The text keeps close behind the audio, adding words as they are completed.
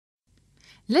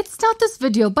Let's start this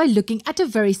video by looking at a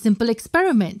very simple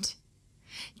experiment.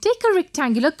 Take a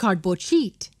rectangular cardboard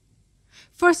sheet.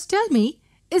 First tell me,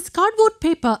 is cardboard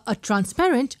paper a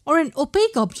transparent or an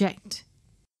opaque object?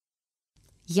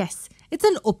 Yes, it's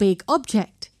an opaque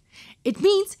object. It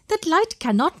means that light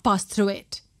cannot pass through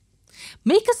it.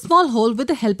 Make a small hole with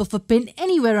the help of a pin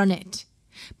anywhere on it,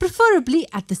 preferably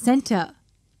at the center.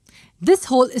 This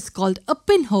hole is called a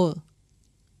pinhole.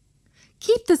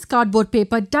 Keep this cardboard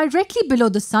paper directly below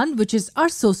the sun, which is our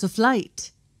source of light.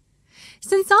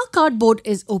 Since our cardboard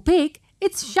is opaque,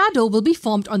 its shadow will be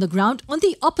formed on the ground on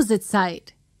the opposite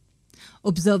side.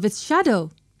 Observe its shadow.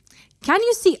 Can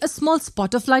you see a small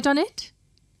spot of light on it?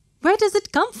 Where does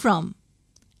it come from?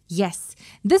 Yes,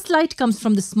 this light comes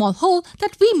from the small hole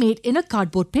that we made in a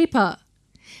cardboard paper.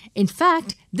 In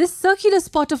fact, this circular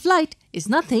spot of light is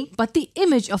nothing but the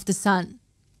image of the sun.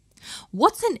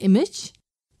 What's an image?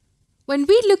 When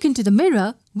we look into the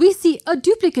mirror, we see a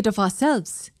duplicate of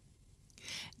ourselves.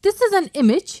 This is an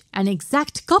image, an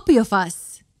exact copy of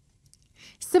us.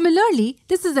 Similarly,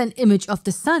 this is an image of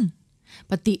the sun.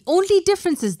 But the only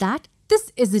difference is that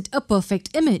this isn't a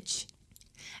perfect image.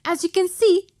 As you can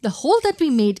see, the hole that we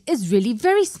made is really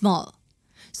very small.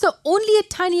 So only a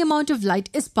tiny amount of light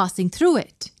is passing through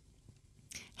it.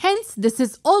 Hence, this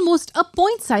is almost a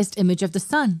point-sized image of the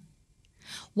sun.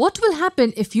 What will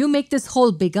happen if you make this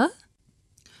hole bigger?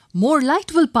 More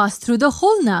light will pass through the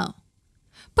hole now.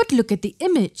 But look at the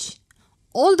image.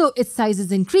 Although its size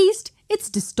is increased, it's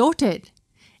distorted.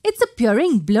 It's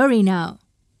appearing blurry now.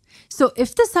 So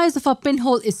if the size of our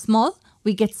pinhole is small,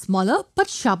 we get smaller but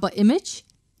sharper image.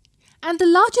 And the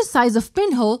larger size of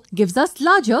pinhole gives us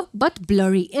larger but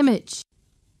blurry image.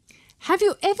 Have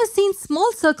you ever seen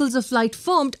small circles of light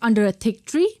formed under a thick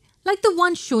tree, like the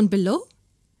one shown below?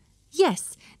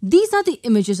 Yes, these are the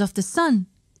images of the sun.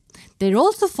 They're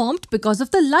also formed because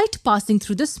of the light passing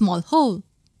through the small hole.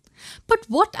 But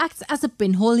what acts as a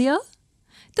pinhole here?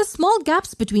 The small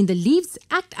gaps between the leaves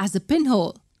act as a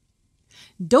pinhole.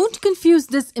 Don't confuse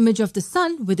this image of the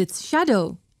sun with its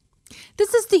shadow.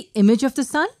 This is the image of the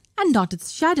sun and not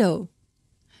its shadow.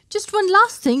 Just one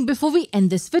last thing before we end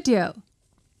this video.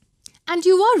 And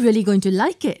you are really going to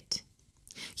like it.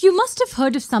 You must have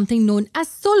heard of something known as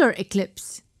solar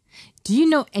eclipse. Do you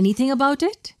know anything about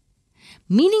it?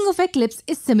 Meaning of eclipse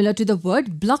is similar to the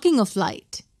word blocking of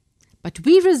light. But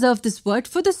we reserve this word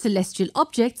for the celestial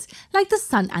objects like the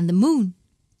sun and the moon.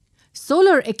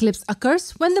 Solar eclipse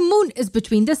occurs when the moon is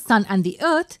between the sun and the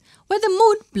earth, where the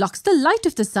moon blocks the light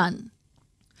of the sun.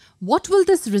 What will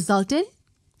this result in?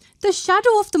 The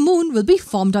shadow of the moon will be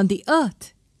formed on the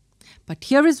earth. But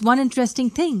here is one interesting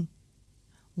thing.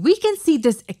 We can see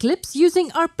this eclipse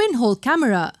using our pinhole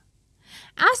camera.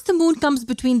 As the moon comes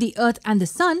between the earth and the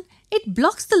sun, it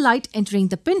blocks the light entering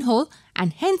the pinhole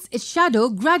and hence its shadow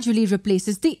gradually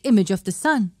replaces the image of the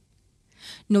sun.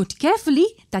 Note carefully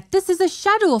that this is a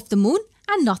shadow of the moon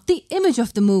and not the image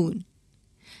of the moon.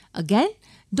 Again,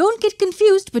 don't get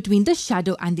confused between the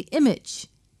shadow and the image.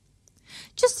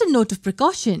 Just a note of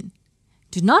precaution.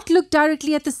 Do not look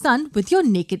directly at the sun with your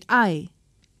naked eye.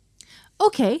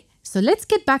 Okay, so let's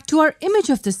get back to our image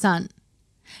of the sun.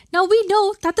 Now we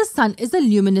know that the sun is a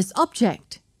luminous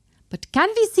object. But can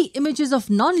we see images of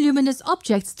non-luminous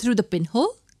objects through the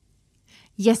pinhole?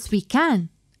 Yes, we can.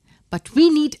 But we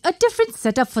need a different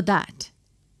setup for that.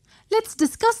 Let's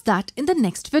discuss that in the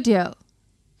next video.